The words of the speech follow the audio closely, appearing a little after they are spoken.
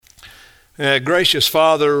Gracious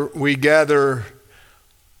Father, we gather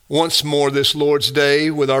once more this Lord's Day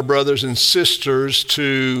with our brothers and sisters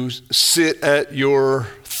to sit at your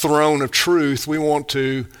throne of truth. We want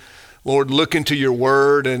to, Lord, look into your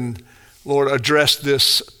word and, Lord, address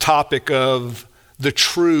this topic of the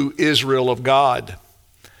true Israel of God.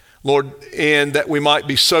 Lord, and that we might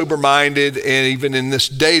be sober-minded, and even in this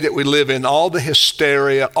day that we live in, all the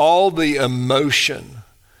hysteria, all the emotion.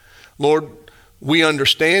 Lord, we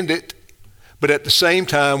understand it. But at the same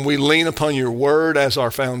time, we lean upon your word as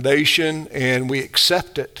our foundation, and we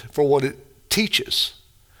accept it for what it teaches.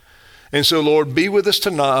 And so, Lord, be with us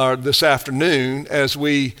tonight, this afternoon, as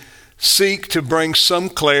we seek to bring some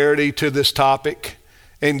clarity to this topic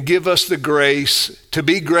and give us the grace to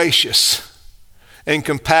be gracious and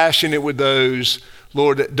compassionate with those,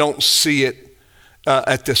 Lord, that don't see it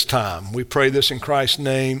at this time. We pray this in Christ's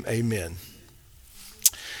name. Amen.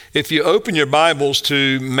 If you open your Bibles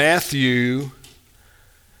to Matthew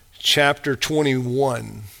chapter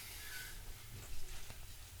 21.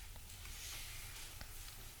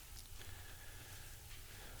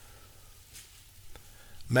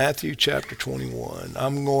 Matthew chapter 21.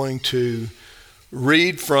 I'm going to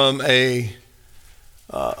read from a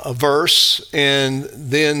verse and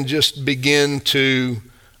then just begin to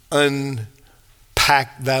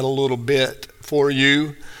unpack that a little bit for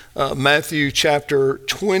you. Matthew chapter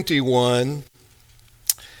 21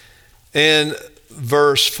 and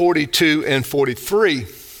verse 42 and 43.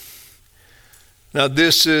 Now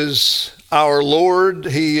this is our Lord.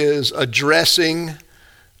 He is addressing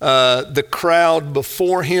the crowd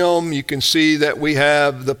before him. You can see that we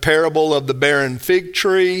have the parable of the barren fig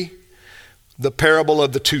tree, the parable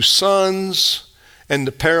of the two sons, and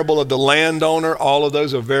the parable of the landowner. All of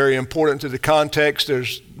those are very important to the context.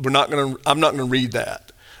 I'm not going to read that.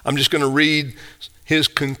 I'm just going to read his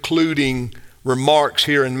concluding remarks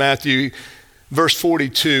here in Matthew, verse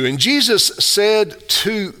 42. And Jesus said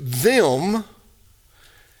to them,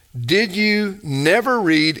 "Did you never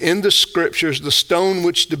read in the scriptures, the stone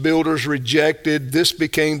which the builders rejected, this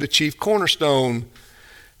became the chief cornerstone?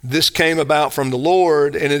 This came about from the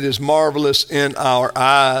Lord, and it is marvelous in our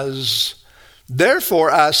eyes. Therefore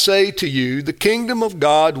I say to you, the kingdom of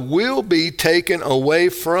God will be taken away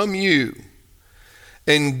from you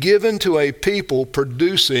and given to a people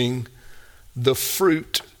producing the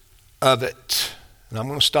fruit of it." And I'm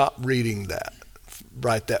going to stop reading that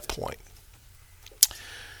right at that point.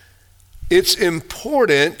 It's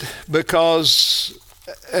important because,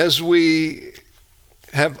 as we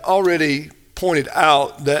have already pointed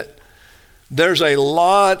out, that there's a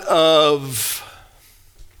lot of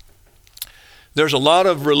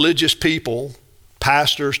religious people,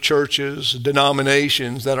 pastors, churches,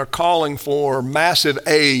 denominations that are calling for massive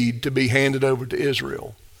aid to be handed over to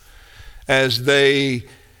Israel as they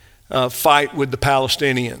fight with the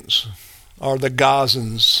Palestinians or the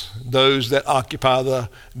Gazans, those that occupy the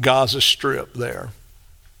Gaza Strip there.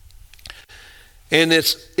 And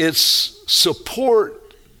it's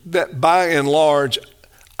support that by and large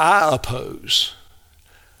I oppose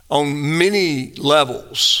on many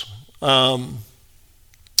levels.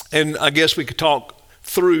 And I guess we could talk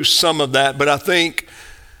through some of that, but I think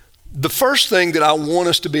the first thing that I want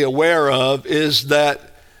us to be aware of is that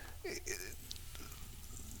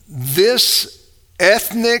this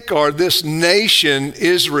ethnic or this nation,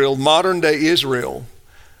 Israel, modern day Israel,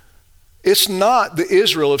 it's not the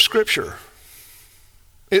Israel of Scripture.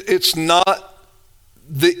 It's not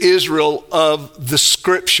the Israel of the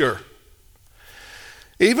Scripture.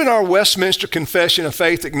 Even our Westminster Confession of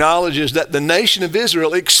Faith acknowledges that the nation of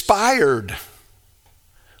Israel expired.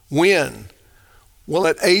 When? Well,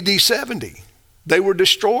 at AD 70. They were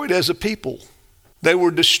destroyed as a people. They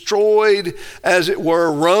were destroyed, as it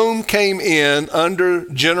were. Rome came in under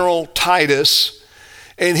General Titus,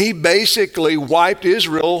 and he basically wiped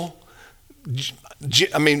Israel.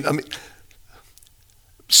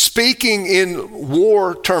 Speaking in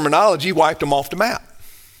war terminology, wiped them off the map.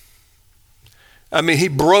 He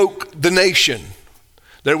broke the nation.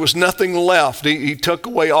 There was nothing left. He took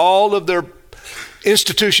away all of their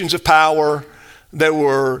institutions of power. There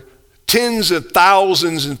were tens of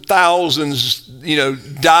thousands and thousands,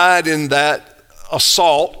 died in that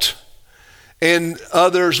assault, and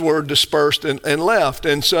others were dispersed and left.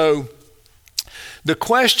 And so the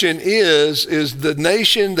question is the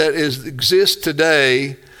nation that exists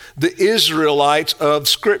today the Israelites of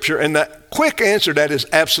Scripture? And the quick answer to that is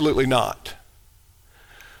absolutely not.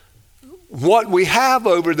 What we have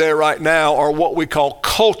over there right now are what we call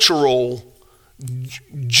cultural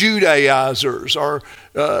Judaizers or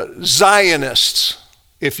Zionists,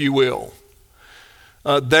 if you will.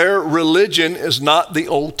 Their religion is not the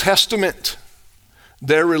Old Testament.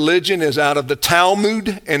 Their religion is out of the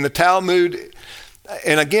Talmud, and the Talmud,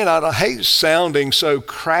 and again, I hate sounding so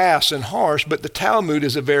crass and harsh, but the Talmud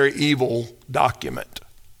is a very evil document.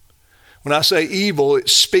 When I say evil, it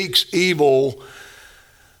speaks evil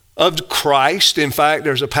of Christ. In fact,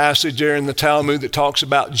 there's a passage there in the Talmud that talks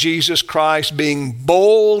about Jesus Christ being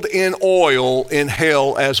boiled in oil in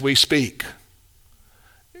hell as we speak.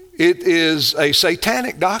 It is a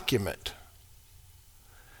satanic document.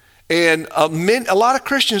 And a lot of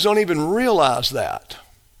Christians don't even realize that.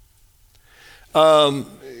 I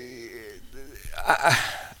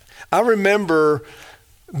remember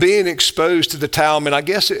being exposed to the Talmud, I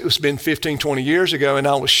guess it was been 15, 20 years ago, and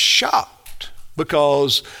I was shocked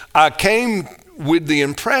because I came with the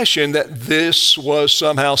impression that this was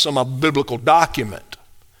somehow some biblical document.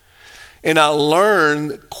 And I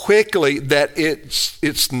learned quickly that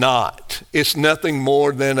it's not. It's nothing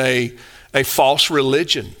more than a false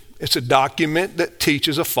religion. It's a document that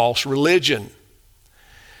teaches a false religion.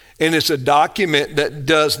 And it's a document that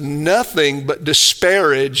does nothing but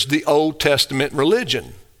disparage the Old Testament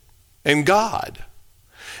religion and God.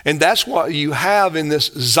 And that's what you have in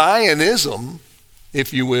this Zionism,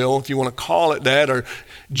 if you will, if you want to call it that, or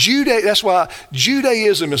that's why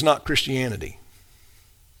Judaism is not Christianity.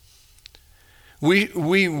 We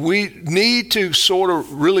need to sort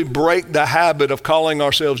of really break the habit of calling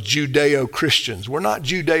ourselves Judeo-Christians. We're not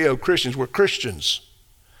Judeo-Christians, we're Christians.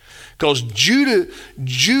 Because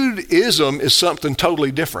Judaism is something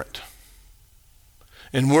totally different.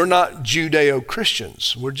 And we're not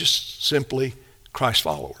Judeo-Christians. We're just simply Christ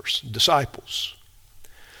followers, disciples.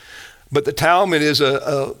 But the Talmud is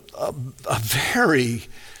a very,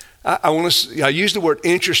 I use the word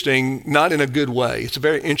interesting, not in a good way. It's a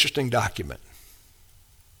very interesting document.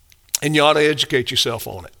 And you ought to educate yourself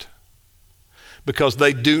on it. Because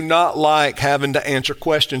they do not like having to answer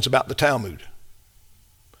questions about the Talmud.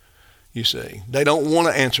 You see, they don't want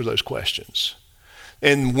to answer those questions.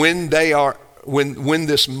 And when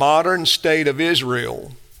this modern state of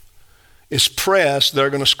Israel is pressed, they're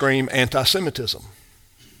going to scream anti-Semitism.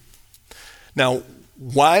 Now,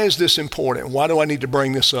 why is this important? Why do I need to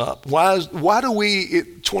bring this up? Why do we,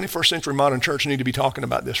 21st century modern church, need to be talking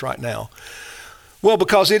about this right now? Well,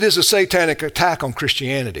 because it is a satanic attack on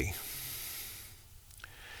Christianity.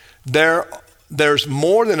 There's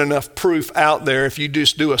more than enough proof out there, if you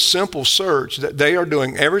just do a simple search, that they are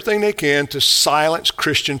doing everything they can to silence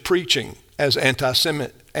Christian preaching as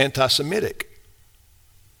anti-Semitic.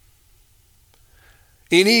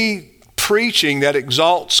 Any preaching that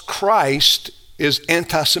exalts Christ is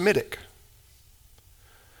anti-Semitic.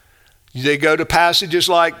 They go to passages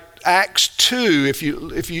like Acts 2.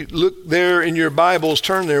 If you look there in your Bibles,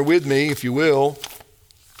 turn there with me, if you will.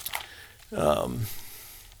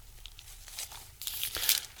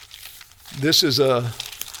 This is a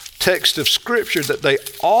text of Scripture that they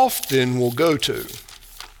often will go to.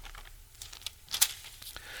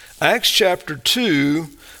 Acts chapter 2,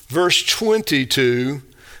 verse 22,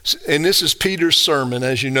 and this is Peter's sermon,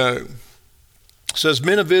 as you know. It says,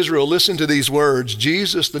 "Men of Israel, listen to these words.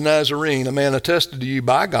 Jesus the Nazarene, a man attested to you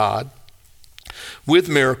by God, with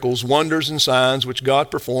miracles, wonders, and signs which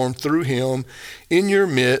God performed through him in your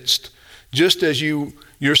midst, just as you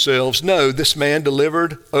yourselves know, this man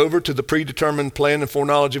delivered over to the predetermined plan and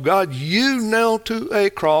foreknowledge of God, you nailed to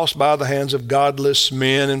a cross by the hands of godless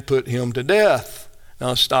men and put him to death."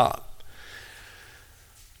 Now stop.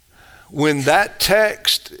 When that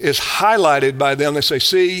text is highlighted by them, they say,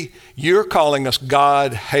 see, you're calling us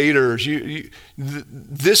God haters.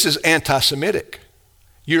 This is anti-Semitic.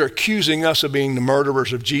 You're accusing us of being the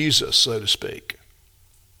murderers of Jesus, so to speak.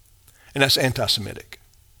 And that's anti-Semitic.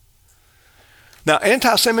 Now,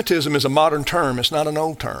 anti-Semitism is a modern term. It's not an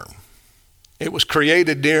old term. It was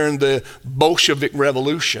created during the Bolshevik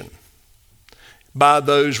Revolution by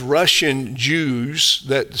those Russian Jews,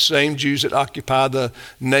 the same Jews that occupy the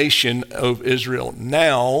nation of Israel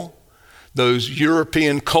now, those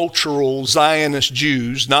European cultural Zionist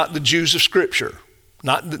Jews, not the Jews of Scripture,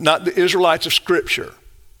 not the Israelites of Scripture.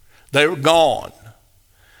 They were gone.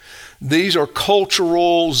 These are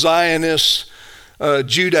cultural Zionist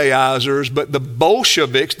Judaizers, but the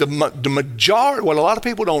Bolsheviks, the majority, what a lot of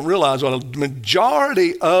people don't realize, well, the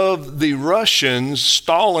majority of the Russians,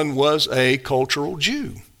 Stalin was a cultural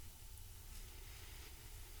Jew.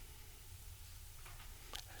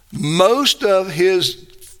 Most of his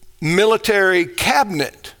military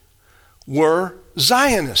cabinet were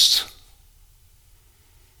Zionists.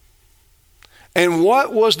 And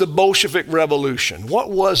what was the Bolshevik Revolution?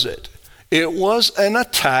 What was it? It was an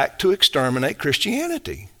attack to exterminate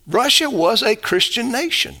Christianity. Russia was a Christian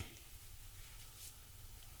nation.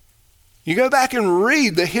 You go back and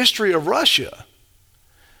read the history of Russia.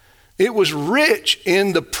 It was rich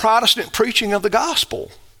in the Protestant preaching of the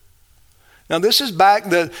gospel. Now this is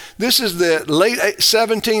the late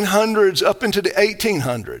 1700s up into the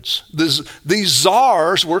 1800s. These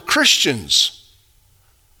czars were Christians.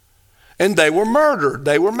 And they were murdered.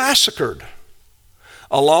 They were massacred.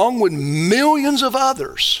 Along with millions of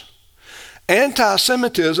others.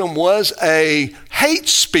 Anti-Semitism was a hate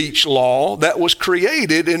speech law that was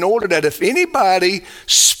created in order that if anybody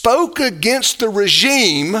spoke against the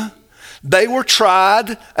regime, they were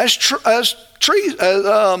tried as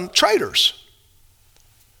traitors.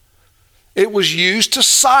 It was used to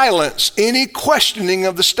silence any questioning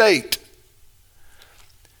of the state.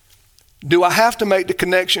 Do I have to make the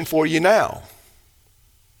connection for you now?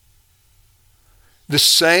 The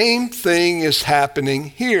same thing is happening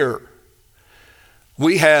here.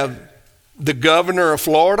 We have the governor of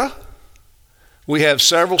Florida. We have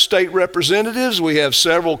several state representatives. We have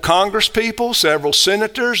several Congress people, several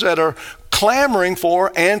senators that are clamoring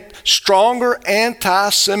for stronger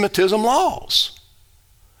anti-Semitism laws,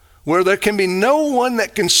 where there can be no one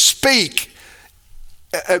that can speak,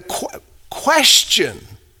 question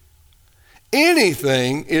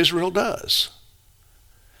anything Israel does.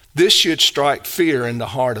 This should strike fear in the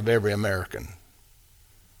heart of every American.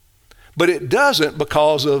 But it doesn't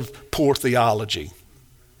because of poor theology.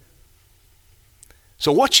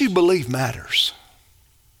 So what you believe matters.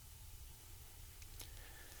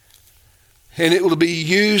 And it will be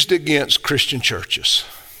used against Christian churches.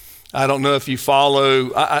 I don't know if you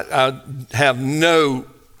follow, I have no,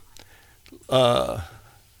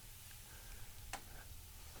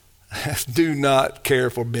 do not care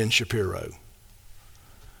for Ben Shapiro.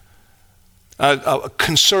 A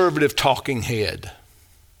conservative talking head.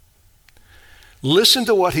 Listen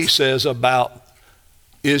to what he says about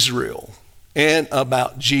Israel and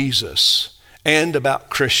about Jesus and about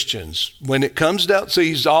Christians. When it comes down to,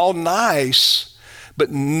 he's all nice, but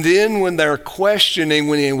then when they're questioning,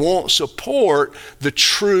 when he won't support, the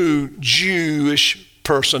true Jewish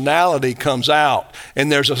personality comes out.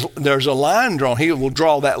 And there's a line drawn. He will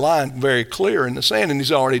draw that line very clear in the sand, and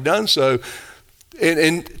he's already done so.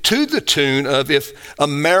 And to the tune of, if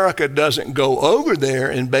America doesn't go over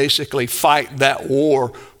there and basically fight that war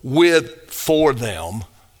for them,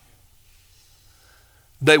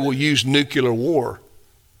 they will use nuclear war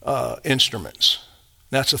instruments.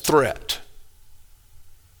 That's a threat.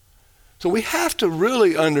 So we have to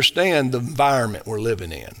really understand the environment we're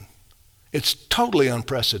living in. It's totally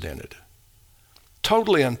unprecedented.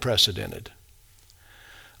 Totally unprecedented.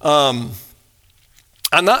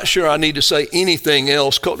 I'm not sure I need to say anything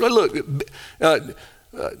else. Look,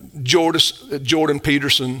 Jordan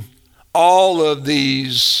Peterson, all of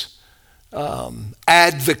these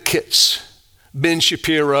advocates, Ben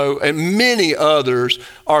Shapiro, and many others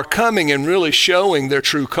are coming and really showing their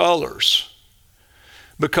true colors,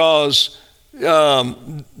 because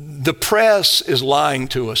the press is lying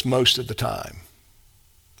to us most of the time.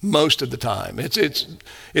 Most of the time.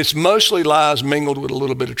 It's mostly lies mingled with a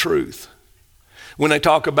little bit of truth. When they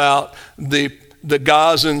talk about the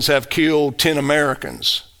Gazans have killed 10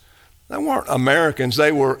 Americans, they weren't Americans.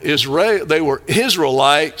 They were Israelites.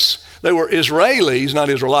 They were Israelis, not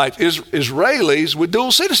Israelites. Israelis with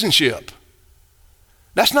dual citizenship.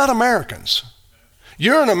 That's not Americans.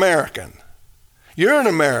 You're an American. You're an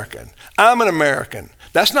American. I'm an American.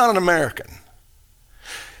 That's not an American.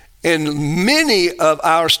 And many of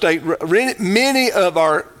our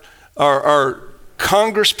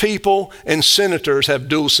Congress people and senators have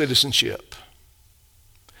dual citizenship.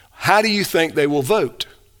 How do you think they will vote?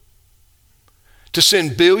 To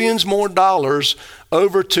send billions more dollars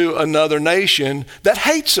over to another nation that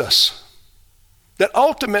hates us, that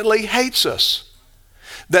ultimately hates us,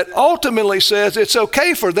 that ultimately says it's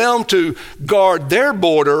okay for them to guard their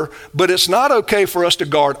border, but it's not okay for us to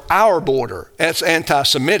guard our border. That's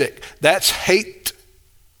anti-Semitic. That's hate.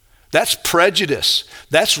 That's prejudice.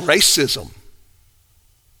 That's racism.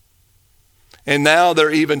 And now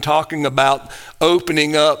they're even talking about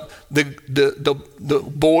opening up the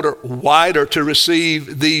border wider to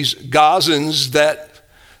receive these Gazans that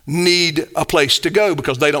need a place to go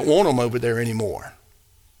because they don't want them over there anymore.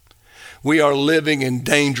 We are living in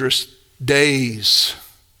dangerous days.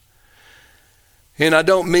 And I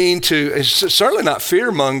don't mean to, it's certainly not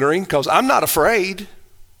fear-mongering, because I'm not afraid.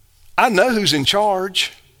 I know who's in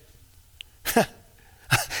charge.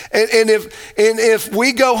 And if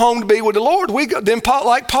we go home to be with the Lord, then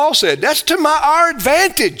like Paul said, that's to our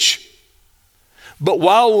advantage. But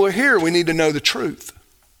while we're here, we need to know the truth.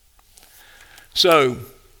 So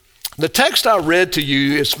The text I read to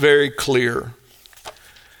you is very clear.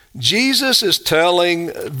 Jesus is telling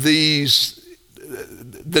the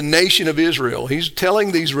nation of Israel, he's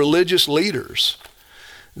telling these religious leaders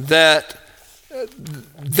that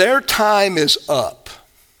their time is up.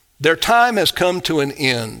 Their time has come to an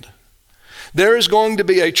end. There is going to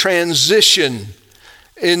be a transition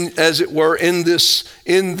as it were, in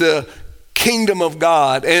the kingdom of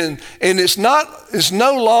God. And it's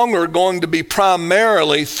no longer going to be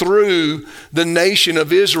primarily through the nation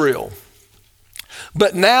of Israel.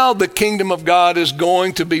 But now the kingdom of God is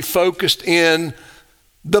going to be focused in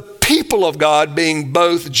the people of God being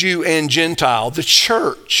both Jew and Gentile, the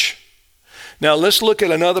church. Now let's look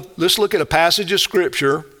at a passage of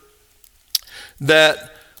scripture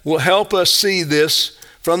that will help us see this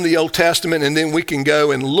from the Old Testament, and then we can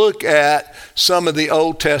go and look at some of the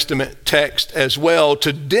Old Testament text as well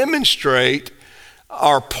to demonstrate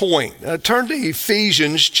our point. Turn to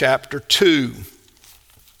Ephesians chapter 2.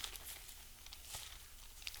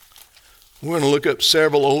 We're going to look up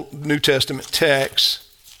several Old New Testament texts.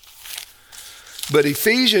 But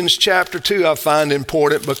Ephesians chapter 2 I find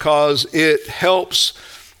important because it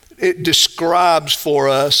describes for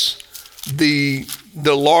us the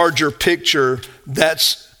larger picture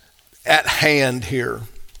that's at hand here.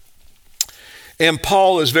 And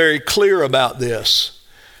Paul is very clear about this.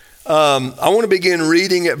 I want to begin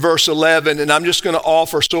reading at verse 11, and I'm just going to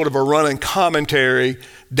offer sort of a running commentary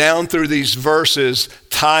down through these verses,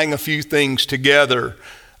 tying a few things together.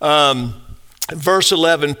 Verse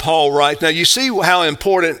 11, Paul writes, now you see how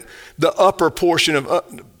important the upper portion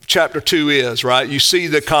of chapter 2 is, right? You see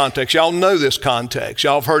the context. Y'all know this context.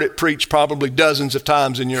 Y'all have heard it preached probably dozens of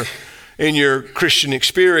times in your Christian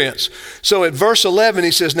experience. So at verse 11,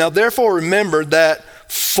 he says, now therefore remember that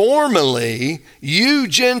formerly you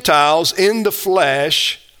Gentiles in the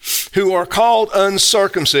flesh who are called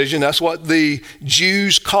uncircumcision, that's what the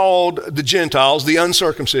Jews called the Gentiles, the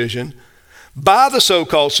uncircumcision, by the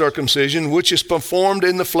so-called circumcision, which is performed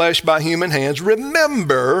in the flesh by human hands,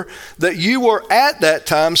 remember that you were at that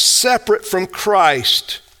time separate from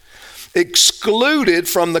Christ, excluded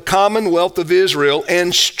from the commonwealth of Israel,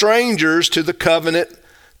 and strangers to the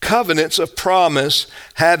covenants of promise,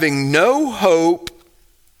 having no hope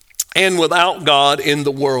and without God in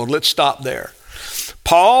the world. Let's stop there.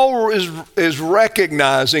 Paul is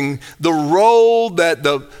recognizing the role that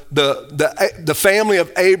the family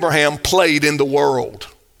of Abraham played in the world.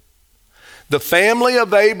 The family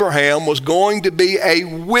of Abraham was going to be a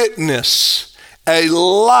witness, a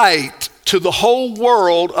light to the whole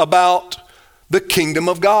world about the kingdom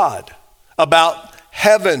of God, about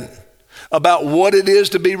heaven, about what it is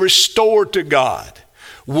to be restored to God,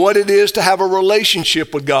 what it is to have a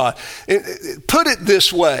relationship with God. Put it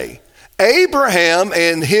this way. Abraham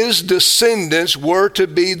and his descendants were to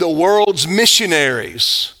be the world's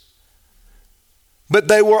missionaries. But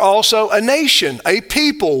they were also a nation, a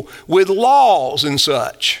people with laws and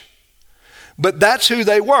such. But that's who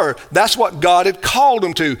they were. That's what God had called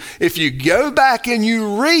them to. If you go back and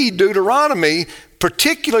you read Deuteronomy,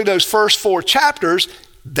 particularly those first 4 chapters,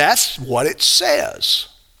 that's what it says.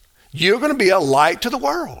 You're going to be a light to the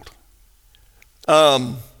world.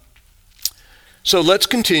 So let's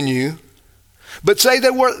continue. But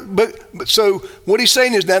so what he's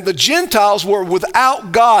saying is that the Gentiles were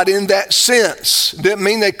without God in that sense. Didn't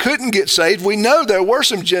mean they couldn't get saved. We know there were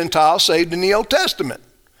some Gentiles saved in the Old Testament.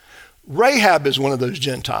 Rahab is one of those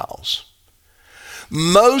Gentiles.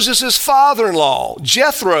 Moses' father-in-law,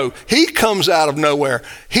 Jethro, he comes out of nowhere.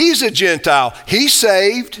 He's a Gentile. He's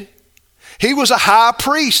saved. He was a high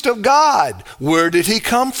priest of God. Where did he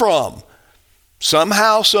come from?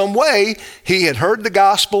 Somehow, some way, he had heard the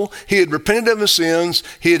gospel, he had repented of his sins,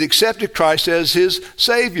 he had accepted Christ as his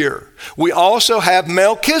Savior. We also have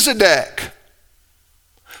Melchizedek,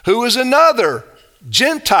 who is another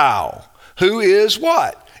Gentile, who is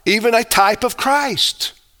what? Even a type of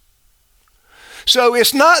Christ. So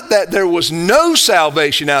it's not that there was no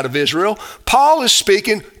salvation out of Israel. Paul is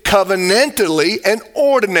speaking covenantally and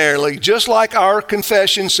ordinarily, just like our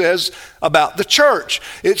confession says about the church.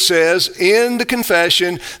 It says in the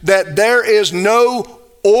confession that there is no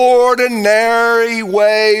ordinary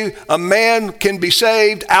way a man can be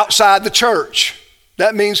saved outside the church.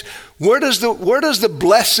 That means where does the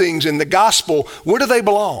blessings in the gospel, where do they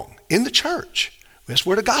belong? In the church. That's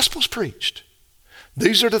where the gospel's preached.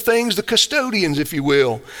 These are the things, the custodians, if you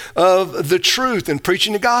will, of the truth and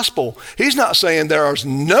preaching the gospel. He's not saying there is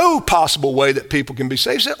no possible way that people can be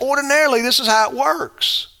saved. He said, ordinarily, this is how it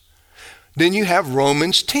works. Then you have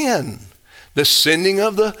Romans 10, the sending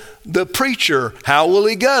of the preacher. How will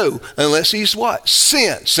he go? Unless he's what?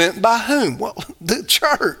 Sent. Sent by whom? Well, the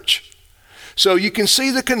church. So you can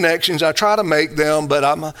see the connections. I try to make them, but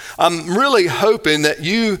I'm really hoping that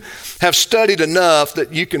you have studied enough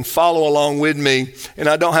that you can follow along with me, and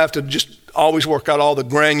I don't have to just always work out all the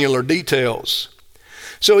granular details.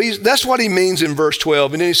 So that's what he means in verse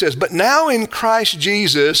 12. And then he says, but now in Christ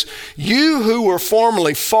Jesus, you who were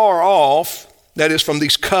formerly far off, that is from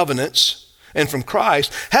these covenants and from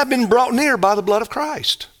Christ, have been brought near by the blood of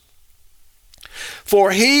Christ.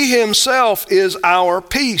 For he himself is our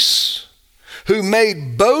peace, who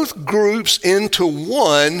made both groups into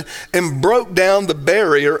one and broke down the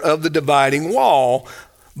barrier of the dividing wall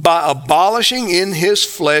by abolishing in his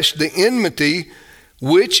flesh the enmity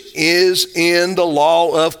which is in the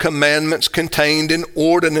law of commandments contained in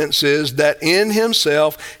ordinances, that in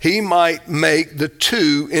himself he might make the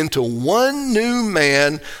two into one new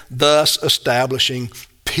man, thus establishing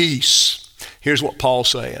peace. Here's what Paul's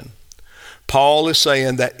saying. Paul is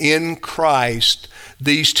saying that in Christ,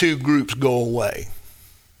 these two groups go away.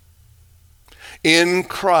 In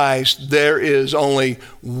Christ, there is only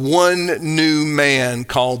one new man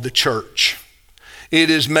called the church. It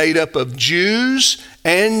is made up of Jews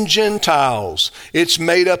and Gentiles. It's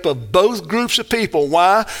made up of both groups of people.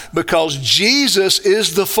 Why? Because Jesus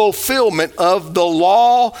is the fulfillment of the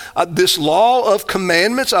law, this law of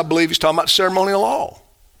commandments. I believe he's talking about ceremonial law.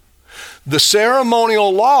 The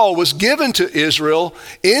ceremonial law was given to Israel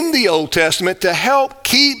in the Old Testament to help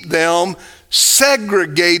keep them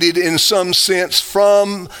segregated in some sense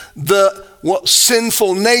from the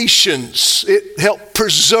sinful nations. It helped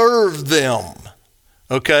preserve them.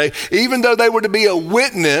 Okay, even though they were to be a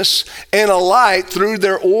witness and a light through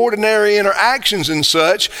their ordinary interactions and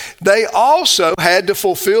such, they also had to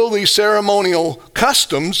fulfill these ceremonial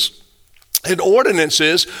customs and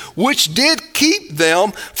ordinances, which did keep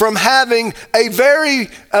them from having a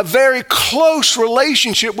very close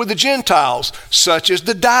relationship with the Gentiles, such as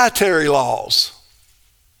the dietary laws.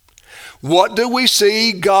 What do we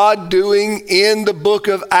see God doing in the book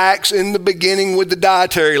of Acts in the beginning with the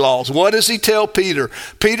dietary laws? What does he tell Peter?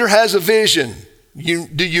 Peter has a vision.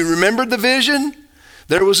 Do you remember the vision?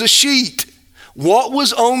 There was a sheet. What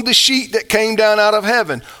was on the sheet that came down out of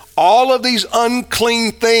heaven? All of these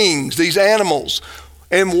unclean things, these animals.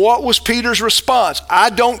 And what was Peter's response?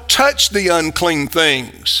 I don't touch the unclean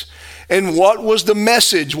things. And what was the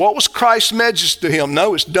message? What was Christ's message to him?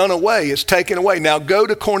 No, it's done away. It's taken away. Now go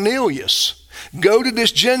to Cornelius. Go to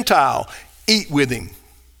this Gentile. Eat with him.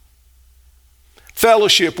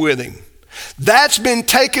 Fellowship with him. That's been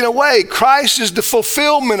taken away. Christ is the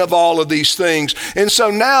fulfillment of all of these things. And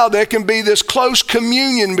so now there can be this close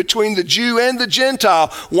communion between the Jew and the Gentile.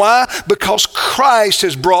 Why? Because Christ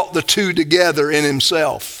has brought the two together in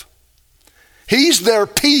himself. He's their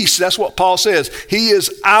peace. That's what Paul says. He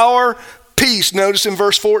is our peace. Notice in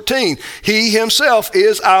verse 14, he himself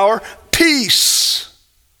is our peace.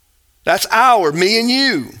 That's me and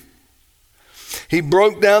you. He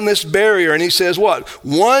broke down this barrier and he says what?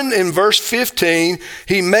 One, in verse 15,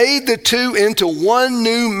 he made the two into one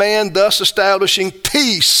new man, thus establishing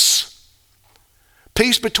peace.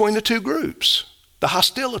 Peace between the two groups. The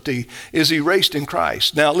hostility is erased in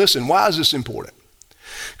Christ. Now listen, why is this important?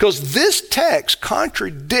 Because this text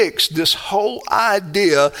contradicts this whole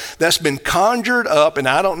idea that's been conjured up, and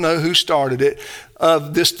I don't know who started it,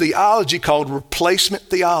 of this theology called replacement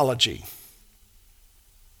theology.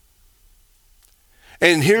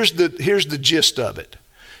 And here's the gist of it.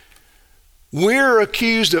 We're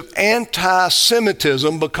accused of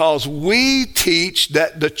anti-Semitism because we teach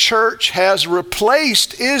that the church has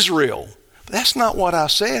replaced Israel. But that's not what I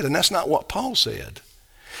said, and that's not what Paul said.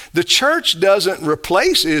 The church doesn't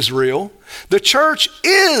replace Israel. The church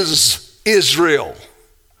is Israel.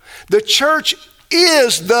 The church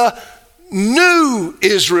is the new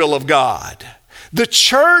Israel of God. The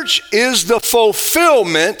church is the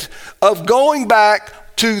fulfillment of going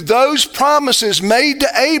back to those promises made to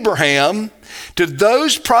Abraham, to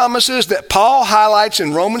those promises that Paul highlights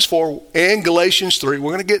in Romans 4 and Galatians 3.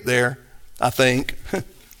 We're going to get there, I think.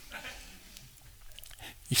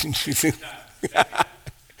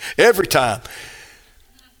 Every time.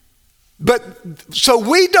 But so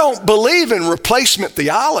we don't believe in replacement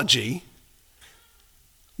theology.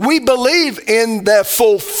 We believe in the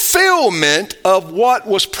fulfillment of what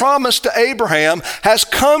was promised to Abraham has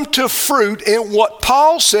come to fruit in what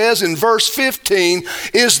Paul says in verse 15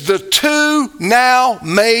 is the two now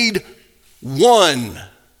made one.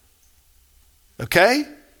 Okay?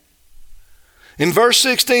 In verse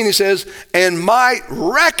 16 he says, and might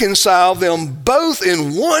reconcile them both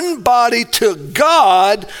in one body to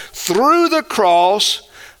God through the cross,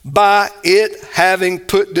 by it having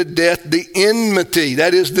put to death the enmity.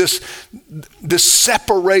 That is, this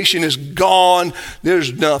separation is gone.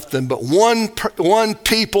 There's nothing but one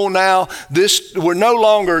people now. We're no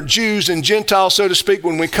longer Jews and Gentiles, so to speak.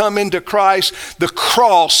 When we come into Christ, the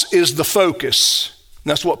cross is the focus. And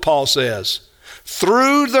that's what Paul says.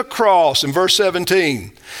 Through the cross, in verse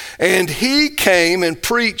 17, and he came and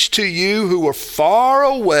preached to you who were far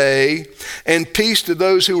away, and peace to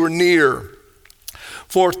those who were near.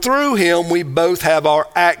 For through him we both have our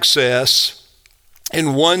access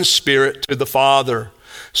in one spirit to the Father.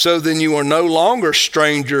 So then you are no longer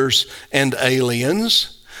strangers and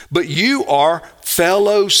aliens, but you are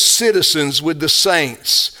fellow citizens with the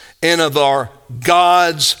saints and of our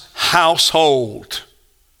God's household.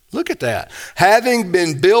 Look at that. Having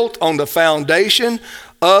been built on the foundation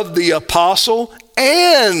of the apostle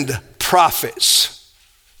and prophets.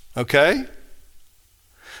 Okay?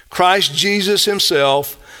 Christ Jesus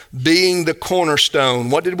himself being the cornerstone.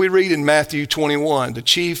 What did we read in Matthew 21? The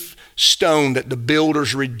chief stone that the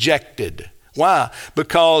builders rejected. Why?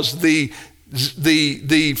 Because the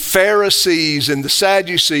Pharisees and the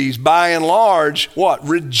Sadducees, by and large, what?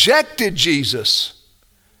 Rejected Jesus.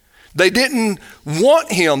 They didn't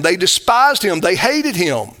want him. They despised him. They hated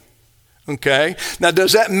him. Okay? Now,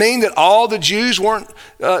 does that mean that all the Jews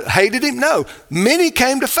hated him? No. Many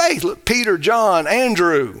came to faith. Look, Peter, John,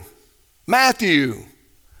 Andrew, Matthew.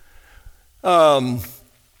 In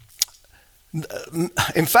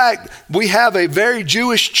fact, we have a very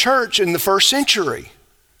Jewish church in the first century,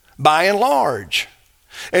 by and large.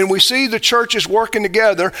 And we see the churches working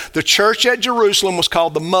together. The church at Jerusalem was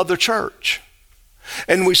called the Mother Church.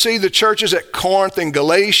 And we see the churches at Corinth and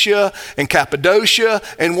Galatia and Cappadocia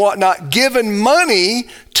and whatnot giving money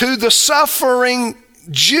to the suffering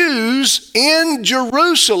Jews in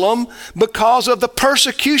Jerusalem because of the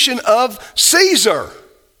persecution of Caesar.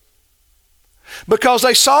 Because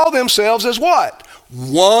they saw themselves as what?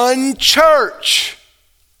 One church.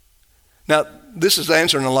 Now, this is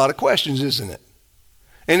answering a lot of questions, isn't it?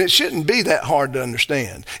 And it shouldn't be that hard to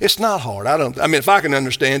understand. It's not hard. If I can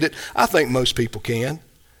understand it, I think most people can.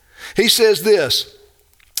 He says this.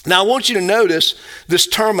 Now, I want you to notice this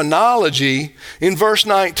terminology. In verse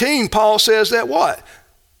 19, Paul says that what?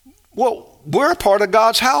 Well, we're a part of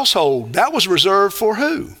God's household. That was reserved for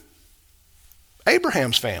who?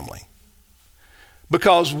 Abraham's family.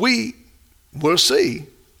 Because we'll see,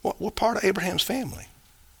 we're part of Abraham's family.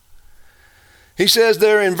 He says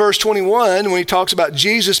there in verse 21, when he talks about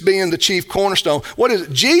Jesus being the chief cornerstone, what is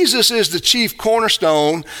it? Jesus is the chief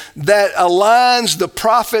cornerstone that aligns the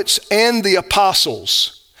prophets and the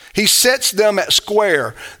apostles. He sets them at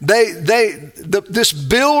square. This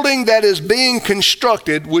building that is being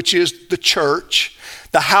constructed, which is the church,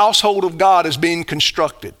 the household of God is being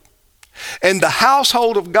constructed. And the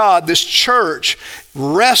household of God, this church,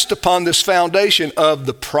 rests upon this foundation of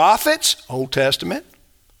the prophets, Old Testament.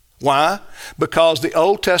 Why? Because the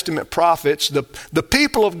Old Testament prophets, the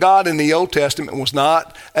people of God in the Old Testament was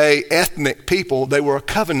not an ethnic people. They were a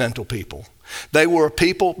covenantal people. They were a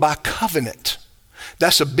people by covenant.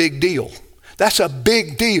 That's a big deal. That's a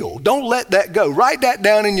big deal. Don't let that go. Write that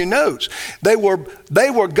down in your notes. They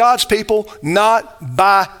were God's people not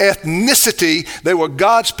by ethnicity. They were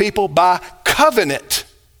God's people by covenant.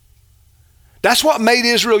 That's what made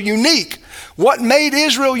Israel unique. What made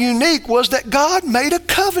Israel unique was that God made a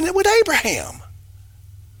covenant with Abraham.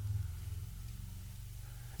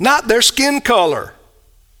 Not their skin color.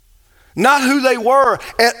 Not who they were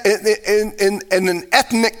in an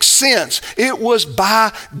ethnic sense. It was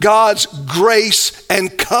by God's grace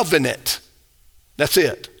and covenant. That's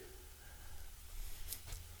it.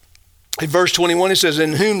 In verse 21, it says,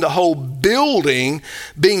 in whom the whole building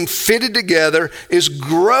being fitted together is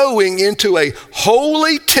growing into a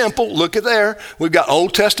holy temple. Look at there. We've got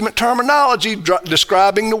Old Testament terminology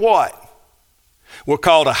describing the what? We're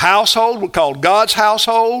called a household. We're called God's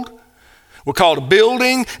household. We're called a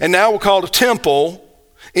building. And now we're called a temple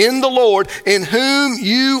in the Lord, in whom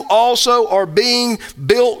you also are being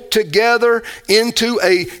built together into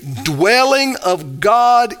a dwelling of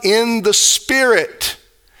God in the Spirit.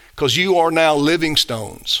 Because you are now living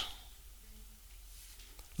stones.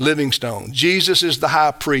 Living stones. Jesus is the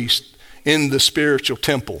high priest in the spiritual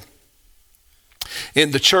temple.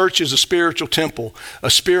 And the church is a spiritual temple,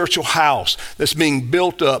 a spiritual house that's being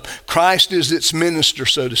built up. Christ is its minister,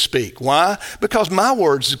 so to speak. Why? Because my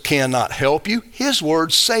words cannot help you. His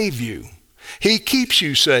words save you. He keeps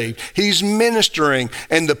you saved. He's ministering,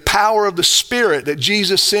 and the power of the Spirit that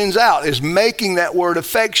Jesus sends out is making that word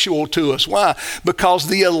effectual to us. Why? Because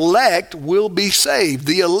the elect will be saved.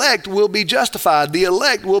 The elect will be justified. The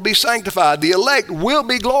elect will be sanctified. The elect will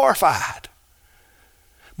be glorified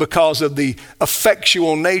because of the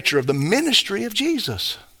effectual nature of the ministry of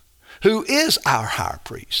Jesus, who is our high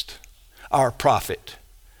priest, our prophet,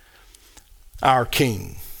 our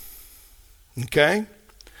king. Okay?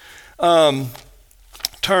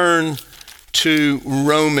 Turn to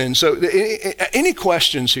Romans. So any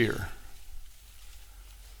questions here?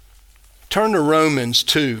 Turn to Romans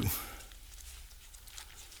 2.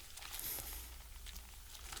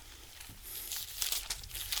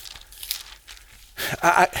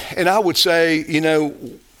 I would say,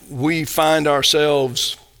 we find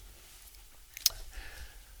ourselves,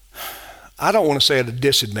 I don't want to say at a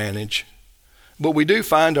disadvantage, but we do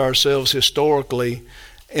find ourselves historically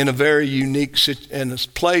in a very unique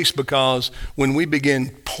place, because when we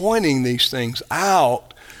begin pointing these things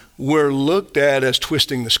out, we're looked at as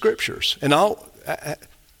twisting the scriptures. And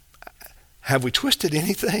have we twisted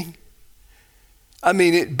anything? I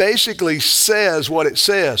mean, it basically says what it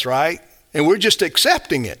says, right? And we're just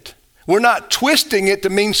accepting it. We're not twisting it to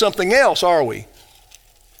mean something else, are we?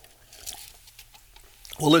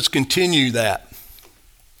 Well, let's continue that.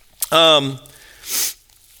 I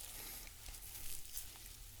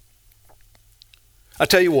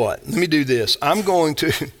tell you what, let me do this. I'm going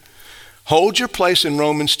to hold your place in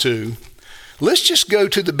Romans 2. Let's just go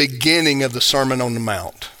to the beginning of the Sermon on the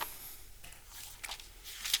Mount.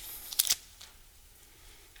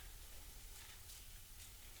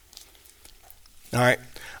 All right.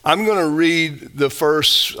 I'm going to read the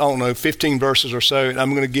first, 15 verses or so, and I'm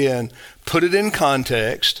going to, again, put it in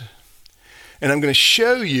context, and I'm going to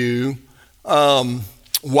show you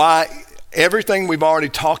why everything we've already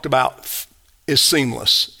talked about is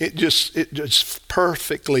seamless. It just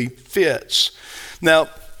perfectly fits. Now,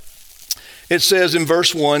 it says in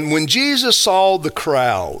verse 1, when Jesus saw the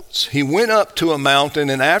crowds, he went up to a mountain,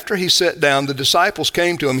 and after he sat down, the disciples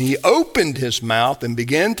came to him. He opened his mouth and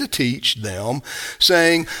began to teach them,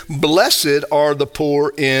 saying, blessed are the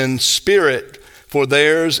poor in spirit, for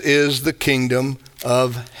theirs is the kingdom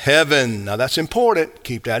of heaven. Now that's important.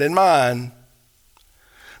 Keep that in mind.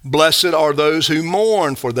 Blessed are those who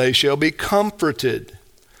mourn, for they shall be comforted.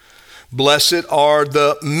 Blessed are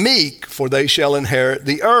the meek, for they shall inherit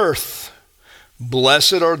the earth.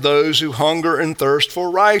 Blessed are those who hunger and thirst for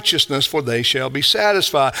righteousness, for they shall be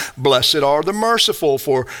satisfied. Blessed are the merciful,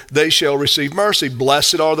 for they shall receive mercy.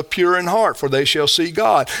 Blessed are the pure in heart, for they shall see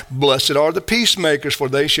God. Blessed are the peacemakers, for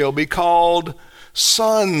they shall be called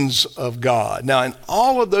sons of God. Now, in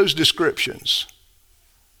all of those descriptions,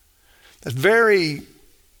 that's very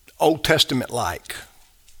Old Testament-like.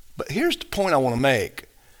 But here's the point I want to make.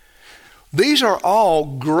 These are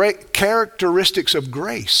all great characteristics of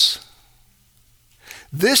grace.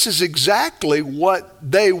 This is exactly what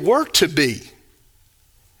they were to be,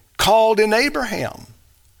 called in Abraham.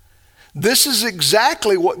 This is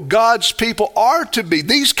exactly what God's people are to be.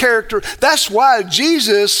 These characters, that's why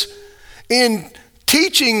Jesus, in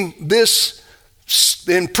teaching this,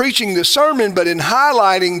 in preaching this sermon, but in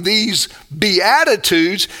highlighting these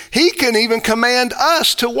beatitudes, he can even command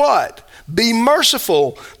us to what? Be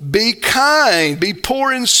merciful, be kind, be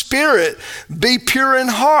poor in spirit, be pure in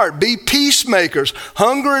heart, be peacemakers,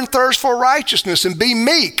 hunger and thirst for righteousness, and be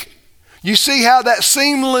meek. You see how that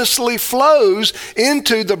seamlessly flows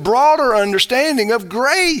into the broader understanding of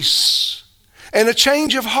grace and a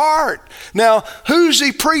change of heart. Now, who's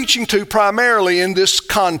he preaching to primarily in this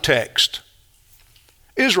context?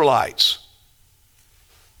 Israelites,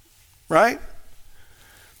 right?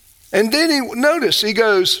 And then notice he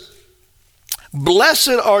goes, blessed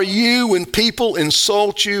are you when people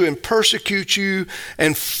insult you and persecute you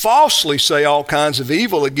and falsely say all kinds of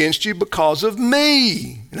evil against you because of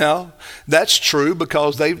me. Now, that's true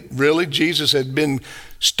because Jesus had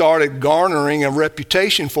started garnering a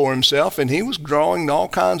reputation for himself, and he was drawing all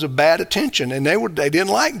kinds of bad attention, and they didn't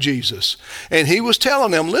like Jesus. And he was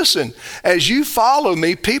telling them, listen, as you follow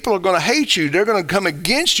me, people are going to hate you. They're going to come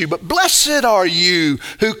against you, but blessed are you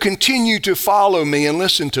who continue to follow me and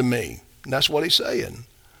listen to me. And that's what he's saying.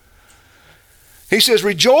 He says,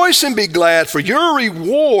 rejoice and be glad, for your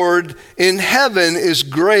reward in heaven is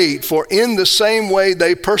great, for in the same way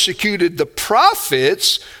they persecuted the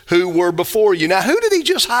prophets who were before you. Now, who did he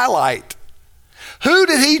just highlight? Who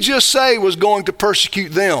did he just say was going to persecute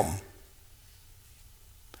them?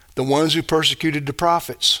 The ones who persecuted the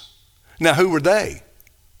prophets. Now, who were they?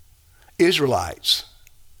 Israelites.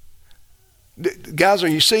 Guys, are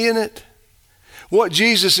you seeing it? What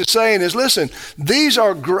Jesus is saying is, listen, these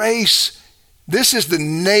are grace. This is the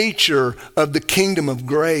nature of the kingdom of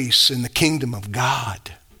grace and the kingdom of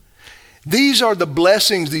God. These are the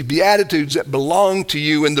blessings, the beatitudes that belong to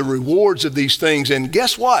you and the rewards of these things. And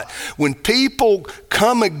guess what? When people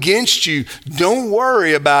come against you, don't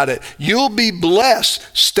worry about it. You'll be blessed.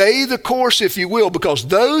 Stay the course, if you will, because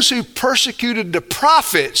those who persecuted the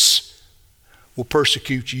prophets will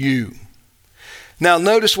persecute you. Now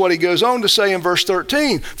notice what he goes on to say in verse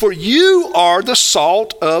 13. For you are the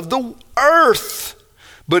salt of the earth.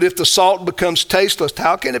 But if the salt becomes tasteless,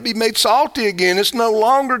 how can it be made salty again? It's no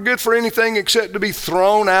longer good for anything except to be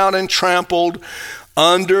thrown out and trampled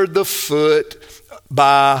under the foot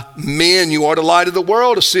by men. You are the light of the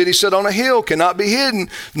world. A city set on a hill cannot be hidden,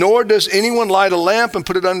 nor does anyone light a lamp and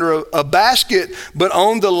put it under a basket, but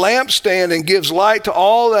on the lampstand, and gives light to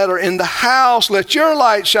all that are in the house. Let your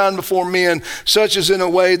light shine before men, such as in a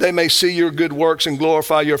way they may see your good works and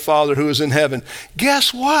glorify your Father who is in heaven.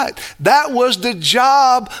 Guess what? That was the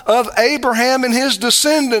job of Abraham and his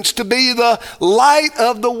descendants, to be the light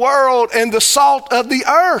of the world and the salt of the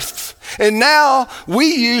earth. And now we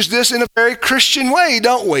use this in a very Christian way,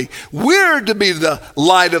 don't we? We're to be the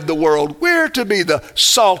light of the world. We're to be the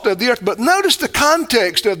salt of the earth. But notice the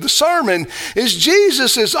context of the sermon is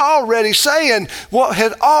Jesus is already saying what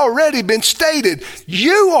had already been stated.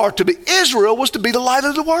 You are to be, Israel was to be the light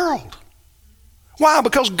of the world. Why?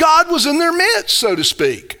 Because God was in their midst, so to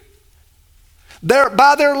speak.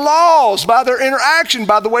 By their laws, by their interaction,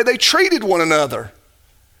 by the way they treated one another.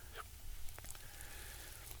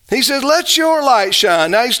 He says, let your light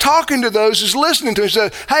shine. Now he's talking to those who's listening to him. He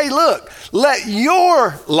says, hey, look, let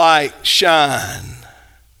your light shine.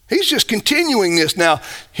 He's just continuing this. Now,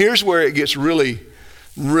 here's where it gets really,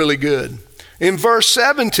 really good. In verse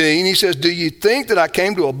 17, he says, do you think that I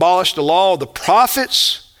came to abolish the law of the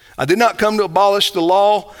prophets? I did not come to abolish the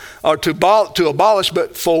law, or to abolish,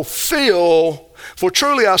 but fulfill. For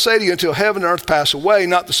truly I say to you, until heaven and earth pass away,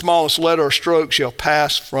 not the smallest letter or stroke shall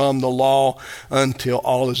pass from the law until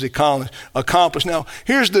all is accomplished. Now,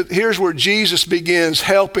 here's where Jesus begins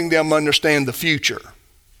helping them understand the future.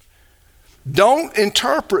 Don't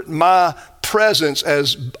interpret my presence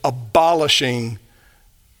as abolishing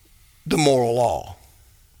the moral law.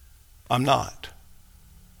 I'm not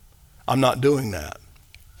doing that.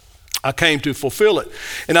 I came to fulfill it.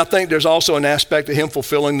 And I think there's also an aspect of him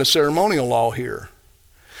fulfilling the ceremonial law here.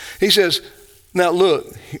 He says, now look,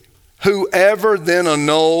 whoever then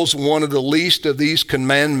annuls one of the least of these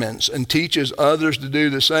commandments and teaches others to do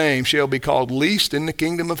the same shall be called least in the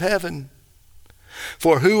kingdom of heaven.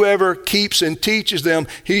 For whoever keeps and teaches them,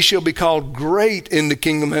 he shall be called great in the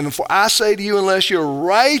kingdom of heaven. For I say to you, unless your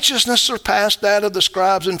righteousness surpass that of the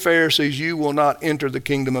scribes and Pharisees, you will not enter the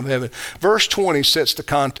kingdom of heaven. Verse 20 sets the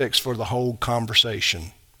context for the whole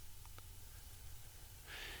conversation.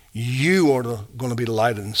 You are going to be the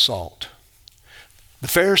light and salt. The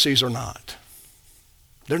Pharisees are not.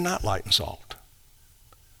 They're not light and salt.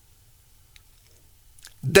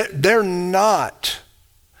 They're not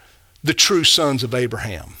the true sons of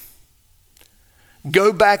Abraham.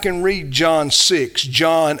 Go back and read John 6,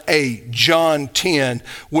 John 8, John 10,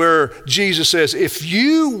 where Jesus says, if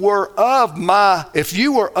you were of my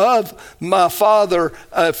father,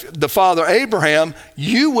 the father Abraham,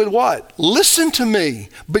 you would what? Listen to me.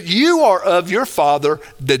 But you are of your father,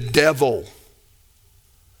 the devil.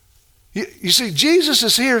 You see, Jesus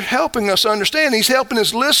is here helping us understand. He's helping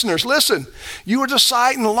his listeners. Listen, you are the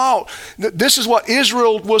sight and the law. This is what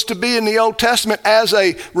Israel was to be in the Old Testament as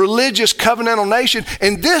a religious covenantal nation.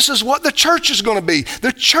 And this is what the church is going to be.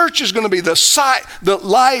 The church is going to be the sight, the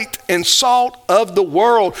light and salt of the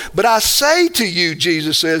world. But I say to you,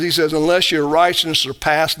 Jesus says, he says, unless your righteousness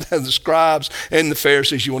surpass that of the scribes and the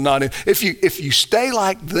Pharisees, you will not. If you stay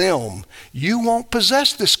like them, you won't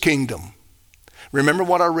possess this kingdom. Remember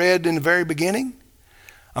what I read in the very beginning?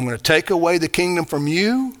 I'm going to take away the kingdom from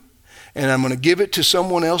you, and I'm going to give it to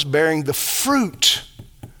someone else bearing the fruit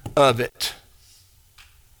of it.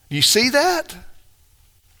 You see that?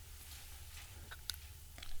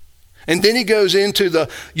 And then he goes into the,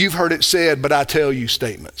 you've heard it said, but I tell you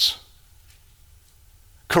statements.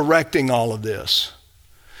 Correcting all of this.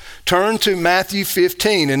 Turn to Matthew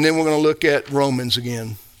 15, and then we're going to look at Romans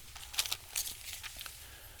again.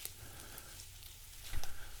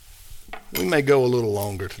 We may go a little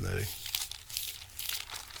longer today.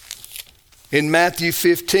 In Matthew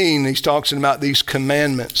 15, he's talking about these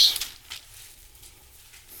commandments.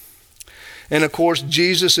 And of course,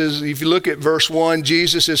 Jesus is, if you look at verse 1,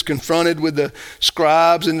 Jesus is confronted with the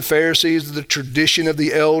scribes and the Pharisees, the tradition of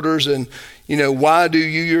the elders. And, why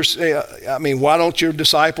don't your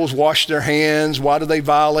disciples wash their hands? Why do they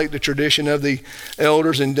violate the tradition of the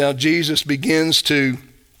elders? And now Jesus begins to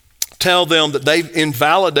tell them that they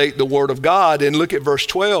invalidate the word of God. And look at verse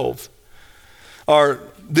 12. Or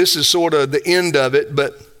this is sort of the end of it,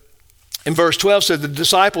 but in verse 12 said, the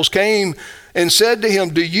disciples came and said to him,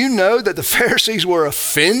 do you know that the Pharisees were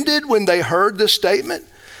offended when they heard this statement?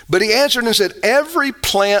 But he answered and said, every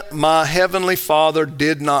plant my heavenly Father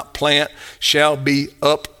did not plant shall be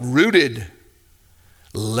uprooted.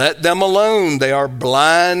 Let them alone. They are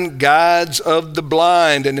blind guides of the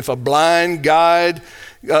blind. And if a blind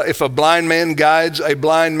man guides a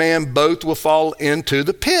blind man, both will fall into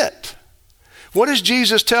the pit. What is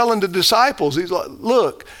Jesus telling the disciples? He's like,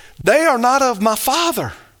 look, they are not of my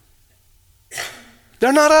Father.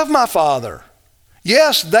 They're not of my Father.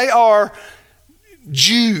 Yes, they are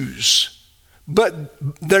Jews, but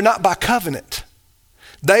they're not by covenant.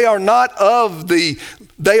 They are not of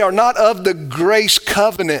the grace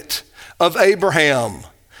covenant of Abraham.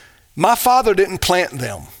 My Father didn't plant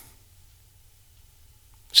them.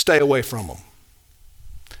 Stay away from them.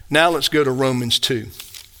 Now let's go to Romans 2.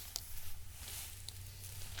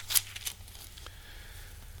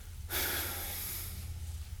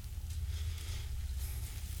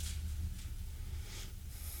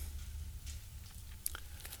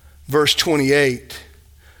 Verse 28,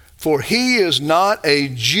 for he is not a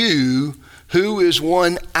Jew who is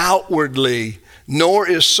one outwardly, nor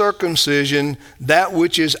is circumcision that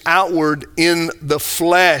which is outward in the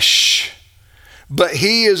flesh. But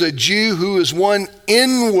he is a Jew who is one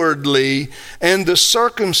inwardly, and the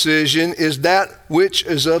circumcision is that which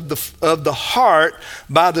is of the heart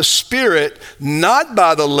by the Spirit, not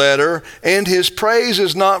by the letter, and his praise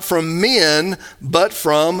is not from men, but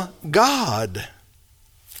from God.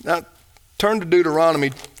 Now, turn to Deuteronomy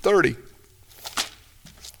 30.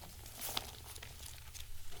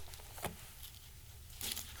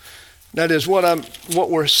 That is what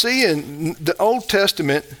we're seeing. The Old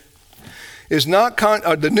Testament is not,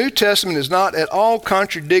 the New Testament is not at all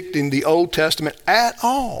contradicting the Old Testament at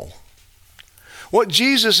all. What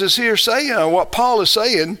Jesus is here saying, or what Paul is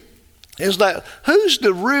saying, is that who's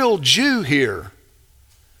the real Jew here?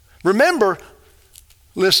 Remember,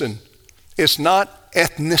 listen, it's not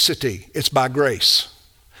ethnicity, it's by grace.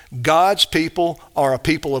 God's people are a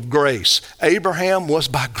people of grace. Abraham was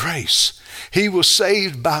by grace. He was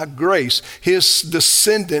saved by grace. His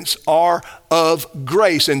descendants are of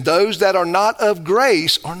grace, and those that are not of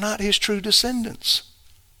grace are not his true descendants.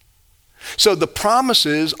 So the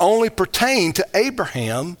promises only pertain to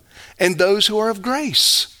Abraham and those who are of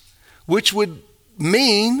grace, which would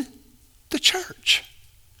mean the church.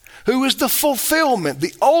 Who is the fulfillment.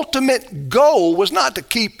 The ultimate goal was not to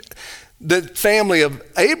keep the family of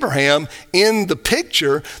Abraham in the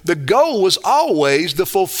picture. The goal was always the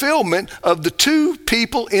fulfillment of the two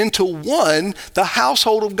people into one, the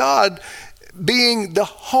household of God being the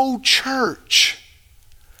whole church.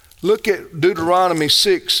 Look at Deuteronomy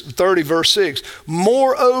 6:30, verse 6.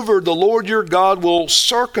 Moreover, the Lord your God will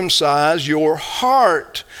circumcise your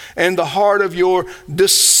heart and the heart of your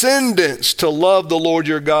descendants to love the Lord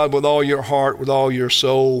your God with all your heart, with all your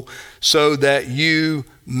soul, so that you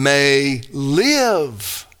may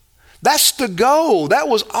live. That's the goal. That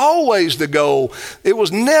was always the goal. It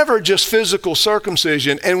was never just physical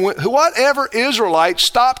circumcision. And whatever Israelite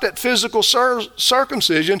stopped at physical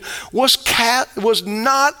circumcision was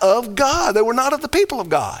not of God. They were not of the people of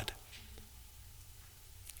God.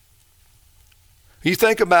 You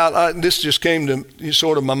think about, this just came to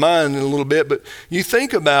sort of my mind in a little bit, but you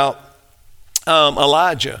think about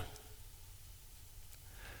Elijah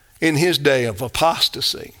in his day of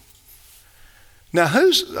apostasy. Now,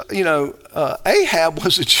 Ahab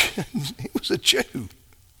was a Jew. He was a Jew,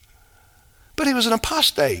 but he was an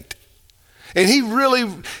apostate. And he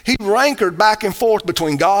rankered back and forth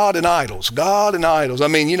between God and idols. I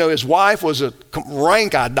mean, his wife was a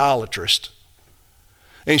rank idolatress.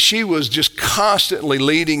 And she was just constantly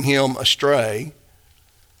leading him astray.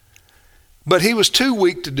 But he was too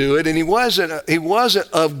weak to do it, and he wasn't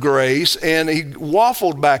of grace, and he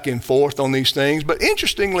waffled back and forth on these things. But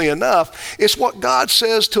interestingly enough, it's what God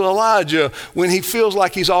says to Elijah when he feels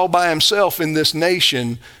like he's all by himself in this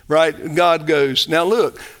nation, right? God goes, now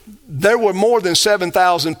look, there were more than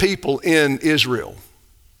 7,000 people in Israel.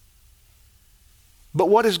 But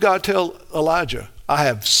what does God tell Elijah? I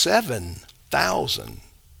have 7,000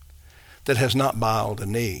 that has not bowed a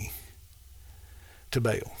knee to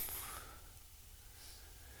Baal.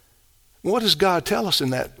 What does God tell us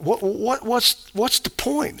in that? What's the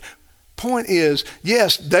point? Point is,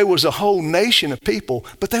 yes, there was a whole nation of people,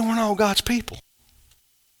 but they weren't all God's people.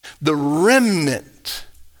 The remnant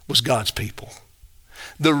was God's people.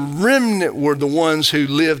 The remnant were the ones who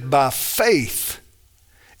lived by faith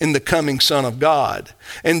in the coming Son of God.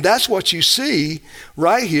 And that's what you see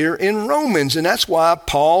right here in Romans. And that's why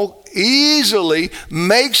Paul easily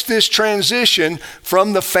makes this transition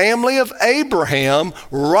from the family of Abraham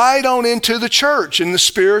right on into the church in the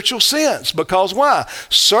spiritual sense. Because why?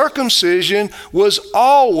 Circumcision was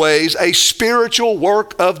always a spiritual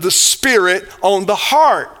work of the Spirit on the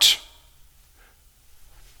heart.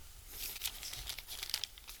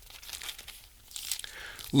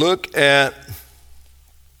 Let's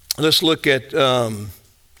look at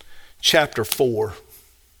chapter 4.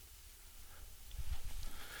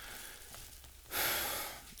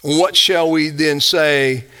 What shall we then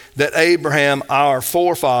say that Abraham, our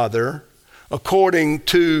forefather, according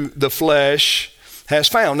to the flesh, has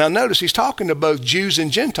found? Now notice he's talking to both Jews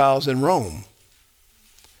and Gentiles in Rome.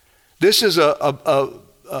 This is a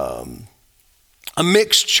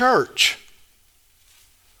mixed church.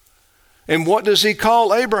 And what does he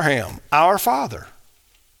call Abraham? Our father.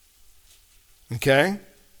 Okay?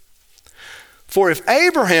 For if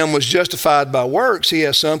Abraham was justified by works, he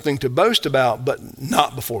has something to boast about, but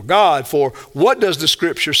not before God. For what does the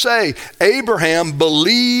scripture say? Abraham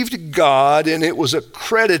believed God, and it was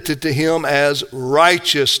accredited to him as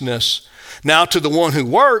righteousness. Now to the one who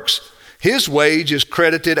works, his wage is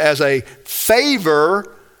credited as a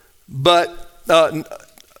favor, but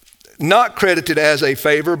not credited as a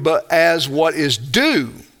favor, but as what is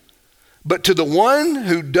due. But to the one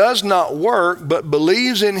who does not work, but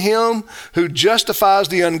believes in him who justifies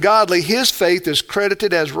the ungodly, his faith is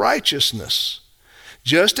credited as righteousness.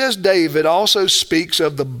 Just as David also speaks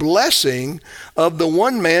of the blessing of the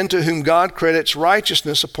one man to whom God credits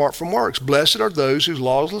righteousness apart from works. Blessed are those whose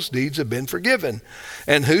lawless deeds have been forgiven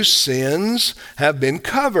and whose sins have been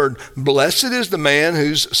covered. Blessed is the man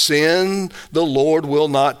whose sin the Lord will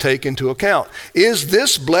not take into account. Is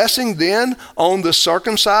this blessing then on the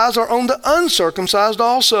circumcised or on the uncircumcised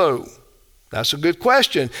also? That's a good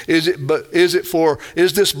question. Is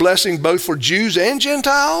this blessing both for Jews and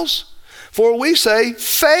Gentiles? For we say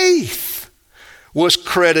faith was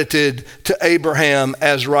credited to Abraham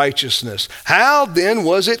as righteousness. How then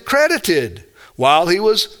was it credited? While he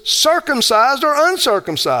was circumcised or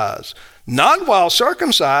uncircumcised? Not while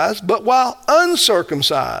circumcised, but while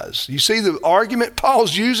uncircumcised. You see the argument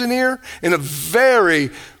Paul's using here in a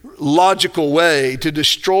very logical way to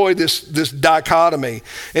destroy this dichotomy.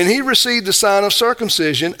 And he received the sign of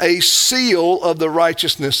circumcision, a seal of the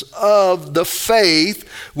righteousness of the faith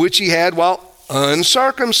which he had while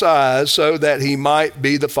uncircumcised, so that he might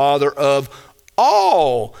be the father of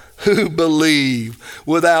all who believe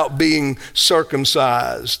without being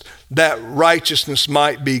circumcised, that righteousness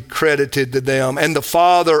might be credited to them, and the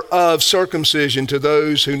father of circumcision to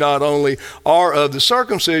those who not only are of the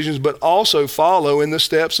circumcisions, but also follow in the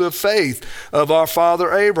steps of faith of our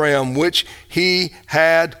father Abraham, which he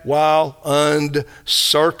had while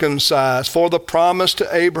uncircumcised. For the promise to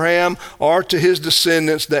Abraham or to his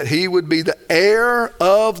descendants that he would be the heir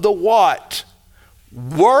of the what?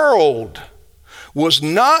 World. Was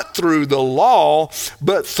not through the law,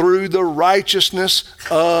 but through the righteousness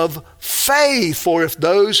of faith. For if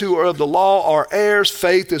those who are of the law are heirs,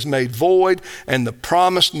 faith is made void and the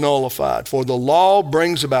promise nullified. For the law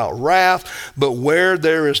brings about wrath, but where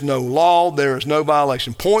there is no law, there is no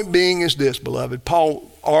violation. Point being is this, beloved.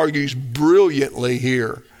 Paul argues brilliantly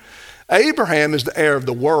here. Abraham is the heir of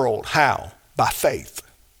the world. How? By faith.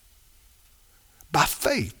 By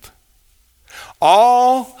faith.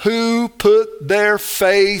 All who put their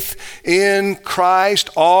faith in Christ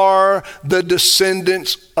are the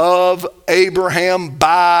descendants of Abraham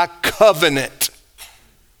by covenant,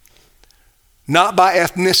 not by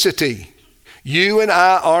ethnicity. You and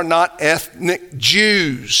I are not ethnic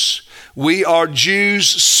Jews. We are Jews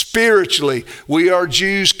spiritually. We are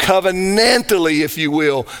Jews covenantally, if you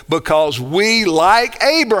will, because we, like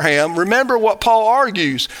Abraham, remember what Paul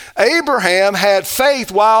argues. Abraham had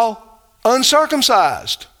faith while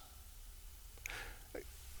uncircumcised.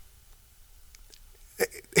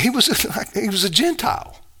 He was a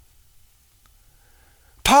Gentile.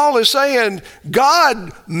 Paul is saying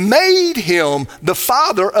God made him the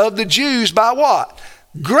father of the Jews by what?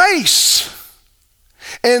 Grace.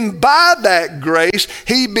 And by that grace,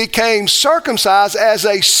 he became circumcised as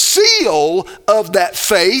a seal of that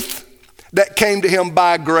faith that came to him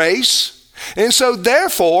by grace. And so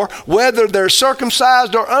therefore, whether they're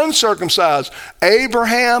circumcised or uncircumcised,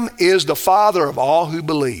 Abraham is the father of all who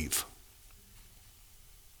believe.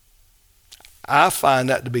 I find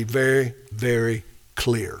that to be very, very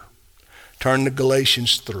clear. Turn to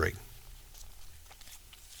Galatians 3.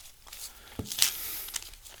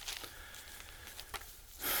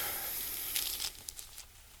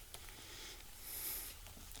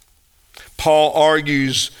 Paul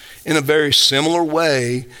argues in a very similar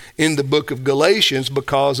way in the book of Galatians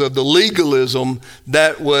because of the legalism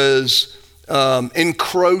that was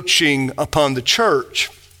encroaching upon the church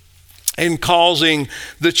and causing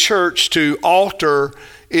the church to alter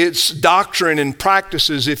its doctrine and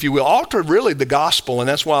practices, if you will, alter really the gospel. And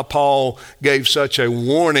that's why Paul gave such a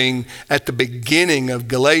warning at the beginning of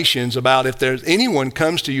Galatians about if there's anyone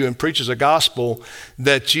comes to you and preaches a gospel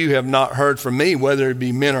that you have not heard from me, whether it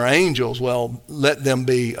be men or angels, well, let them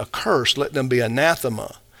be accursed, let them be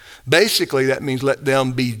anathema. Basically, that means let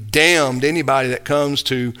them be damned. Anybody that comes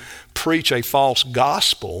to preach a false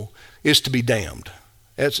gospel is to be damned.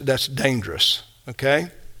 That's dangerous, okay?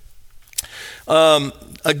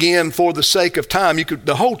 Again, for the sake of time,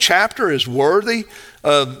 the whole chapter is worthy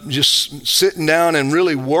of just sitting down and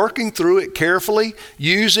really working through it carefully,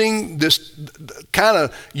 using the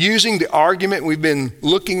argument we've been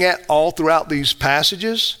looking at all throughout these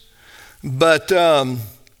passages. But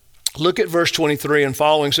look at verse 23 and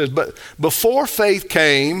following. It says, but before faith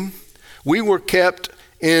came, we were kept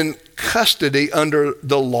in custody under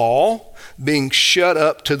the law, being shut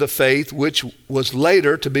up to the faith which was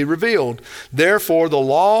later to be revealed. Therefore, the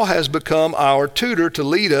law has become our tutor to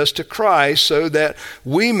lead us to Christ so that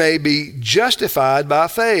we may be justified by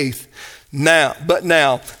faith. Now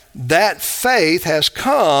that faith has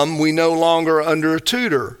come, we no longer are under a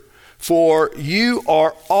tutor. For you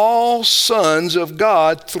are all sons of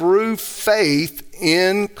God through faith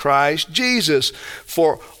in Christ Jesus.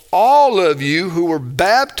 For all of you who were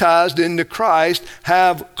baptized into Christ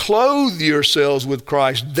have clothed yourselves with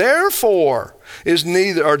Christ. Therefore,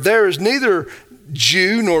 there is neither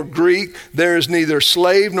Jew nor Greek, there is neither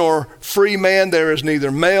slave nor free man, there is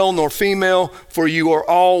neither male nor female, for you are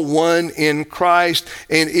all one in Christ.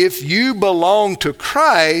 And if you belong to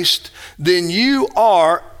Christ, then you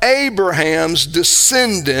are Abraham's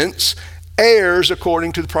descendants, heirs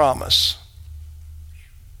according to the promise.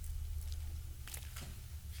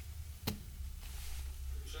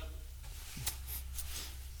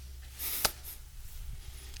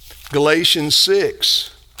 Galatians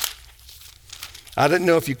 6. I didn't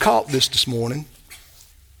know if you caught this morning.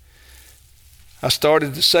 I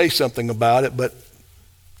started to say something about it, but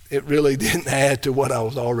it really didn't add to what I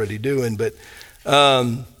was already doing. But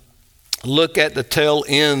look at the tail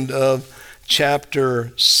end of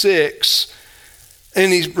chapter 6.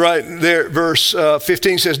 And he's right there, verse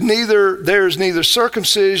 15 says, there is neither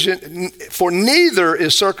circumcision, for neither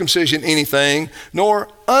is circumcision anything, nor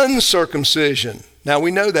uncircumcision. Now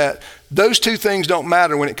we know that those two things don't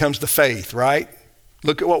matter when it comes to faith, right?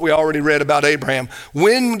 Look at what we already read about Abraham.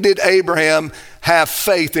 When did Abraham have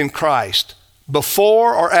faith in Christ?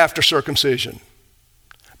 Before or after circumcision?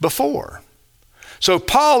 Before. So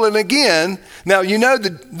Paul, and again, now you know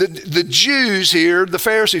the Jews here, the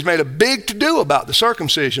Pharisees, made a big to-do about the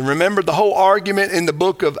circumcision. Remember the whole argument in the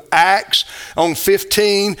book of Acts on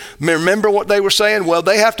 15? Remember what they were saying? Well,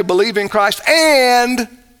 they have to believe in Christ and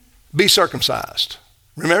be circumcised.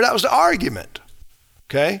 Remember, that was the argument.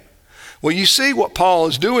 Okay? Well, you see what Paul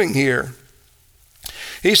is doing here.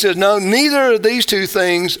 He says, no, neither of these two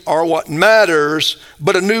things are what matters,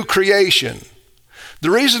 but a new creation.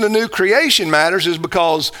 The reason a new creation matters is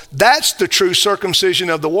because that's the true circumcision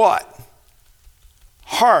of the what?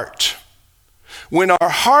 Heart. When our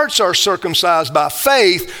hearts are circumcised by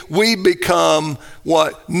faith, we become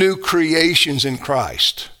what? New creations in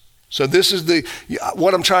Christ. So this is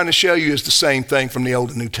what I'm trying to show you is the same thing from the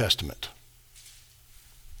Old and New Testament.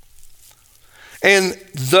 And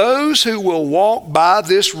those who will walk by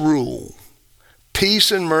this rule, peace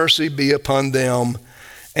and mercy be upon them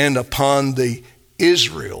and upon the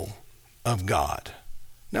Israel of God.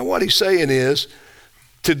 Now what he's saying is,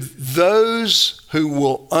 to those who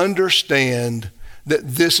will understand that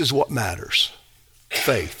this is what matters,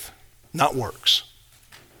 faith, not works.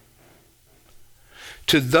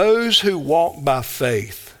 To those who walk by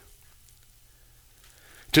faith,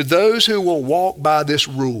 to those who will walk by this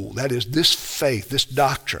rule, that is this faith, this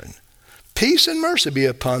doctrine, peace and mercy be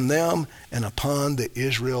upon them and upon the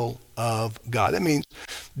Israel of God. That means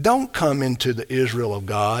don't come into the Israel of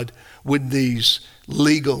God with these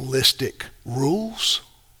legalistic rules,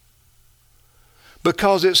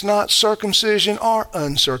 because it's not circumcision or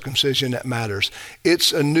uncircumcision that matters.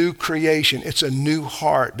 It's a new creation. It's a new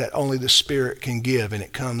heart that only the Spirit can give, and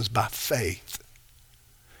it comes by faith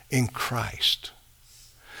in Christ.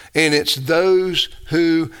 And it's those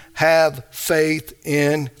who have faith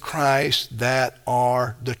in Christ that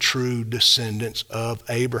are the true descendants of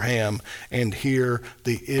Abraham, and here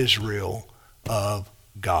the Israel of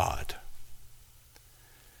God.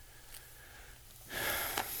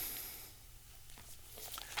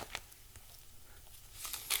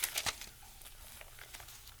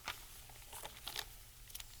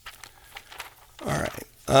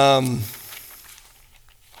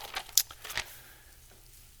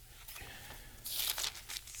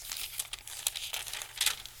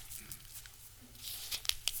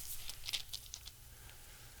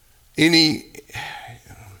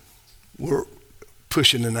 We're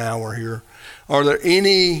pushing an hour here. Are there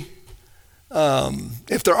any,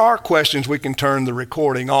 if there are questions, we can turn the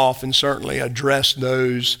recording off and certainly address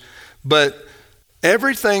those. But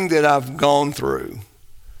everything that I've gone through,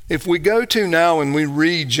 if we go to now and we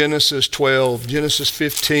read Genesis 12, Genesis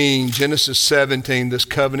 15, Genesis 17, this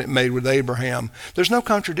covenant made with Abraham, there's no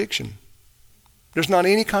contradiction. There's not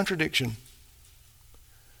any contradiction.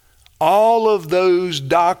 All of those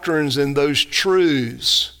doctrines and those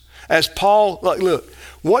truths, as Paul, look,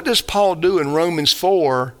 what does Paul do in Romans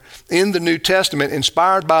 4 in the New Testament,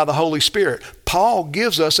 inspired by the Holy Spirit? Paul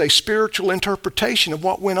gives us a spiritual interpretation of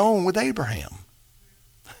what went on with Abraham.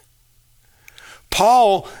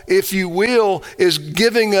 Paul, if you will, is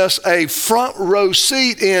giving us a front row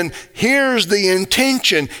seat in here's the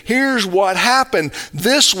intention, here's what happened.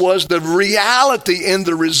 This was the reality and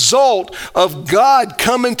the result of God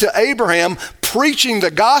coming to Abraham, preaching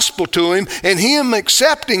the gospel to him, and him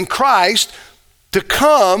accepting Christ to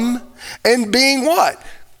come and being what?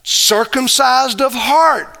 Circumcised of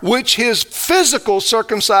heart, which his physical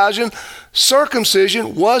circumcision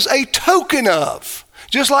was a token of.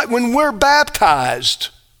 Just like when we're baptized,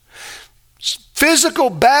 physical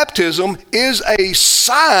baptism is a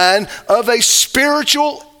sign of a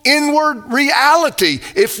spiritual inward reality.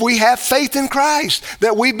 If we have faith in Christ,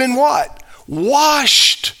 that we've been what?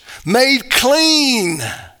 Washed, made clean,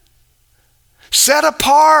 set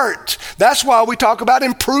apart. That's why we talk about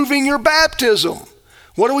improving your baptism.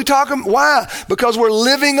 What are we talking? Why? Because we're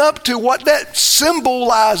living up to what that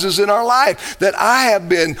symbolizes in our life, that I have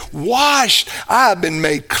been washed, I have been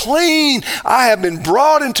made clean, I have been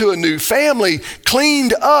brought into a new family,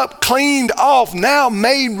 cleaned up, cleaned off, now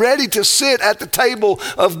made ready to sit at the table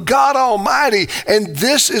of God Almighty. And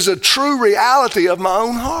this is a true reality of my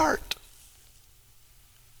own heart.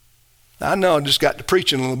 I know I just got to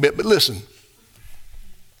preaching a little bit, but listen.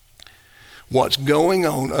 What's going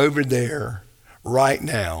on over there right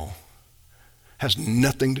now has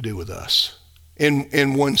nothing to do with us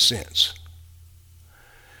in one sense.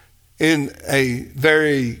 In a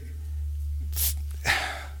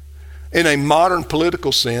modern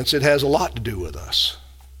political sense, it has a lot to do with us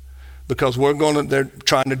because they're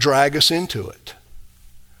trying to drag us into it.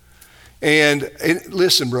 And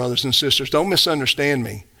listen, brothers and sisters, don't misunderstand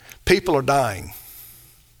me. People are dying.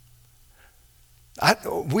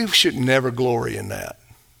 We should never glory in that.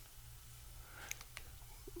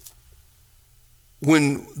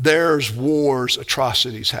 When there's wars,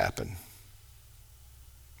 atrocities happen.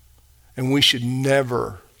 And we should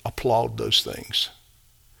never applaud those things.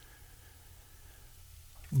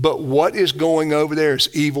 But what is going over there is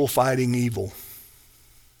evil fighting evil.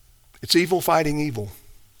 It's evil fighting evil.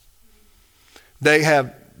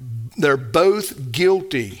 They're both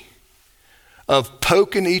guilty of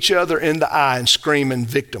poking each other in the eye and screaming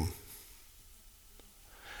victim.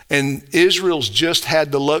 And Israel's just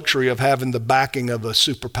had the luxury of having the backing of a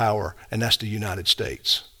superpower, and that's the United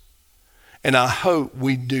States. And I hope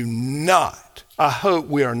we are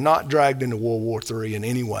not dragged into World War III in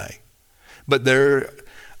any way. But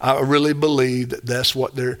I really believe that's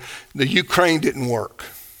what the Ukraine didn't work.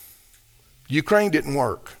 Ukraine didn't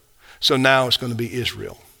work. So now it's going to be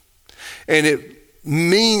Israel. And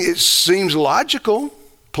it seems logical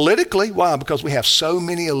politically. Why? Because we have so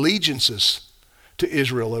many allegiances to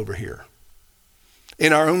Israel over here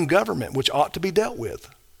in our own government, which ought to be dealt with.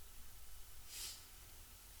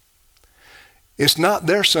 It's not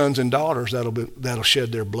their sons and daughters that'll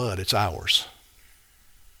shed their blood. It's ours.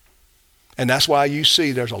 And that's why you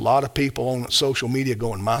see there's a lot of people on social media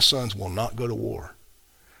going, my sons will not go to war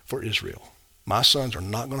for Israel. My sons are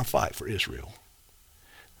not going to fight for Israel.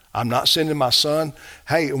 I'm not sending my son.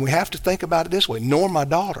 Hey, and we have to think about it this way, nor my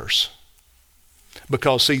daughters.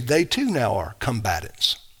 Because, see, they too now are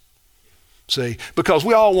combatants. See, because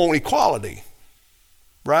we all want equality,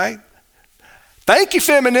 right? Thank you,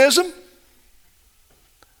 feminism.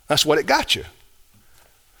 That's what it got you.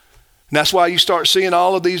 And that's why you start seeing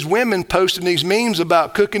all of these women posting these memes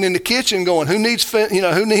about cooking in the kitchen going, who needs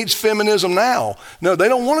feminism now? No, they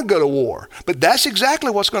don't want to go to war. But that's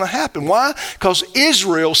exactly what's going to happen. Why? Because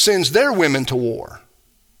Israel sends their women to war.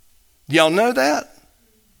 Y'all know that?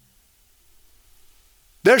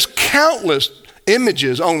 There's countless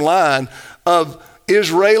images online of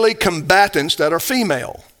Israeli combatants that are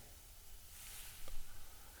female.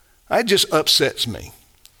 It just upsets me.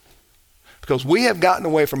 Because we have gotten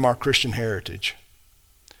away from our Christian heritage.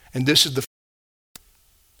 And this is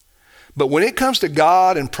But when it comes to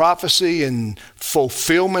God and prophecy and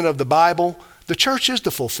fulfillment of the Bible, the church is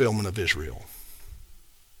the fulfillment of Israel.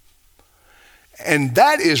 And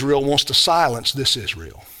that Israel wants to silence this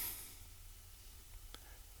Israel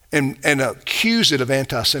and accuse it of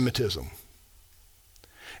anti-Semitism.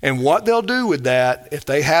 And what they'll do with that, if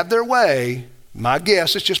they have their way, my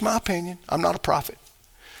guess, it's just my opinion, I'm not a prophet,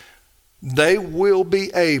 they will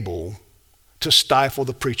be able to stifle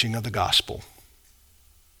the preaching of the gospel.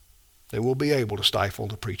 They will be able to stifle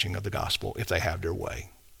the preaching of the gospel if they have their way.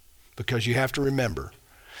 Because you have to remember,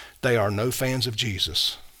 they are no fans of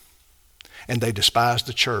Jesus. And they despise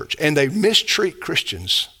the church. And they mistreat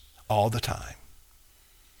Christians all the time.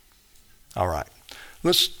 All right.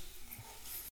 Let's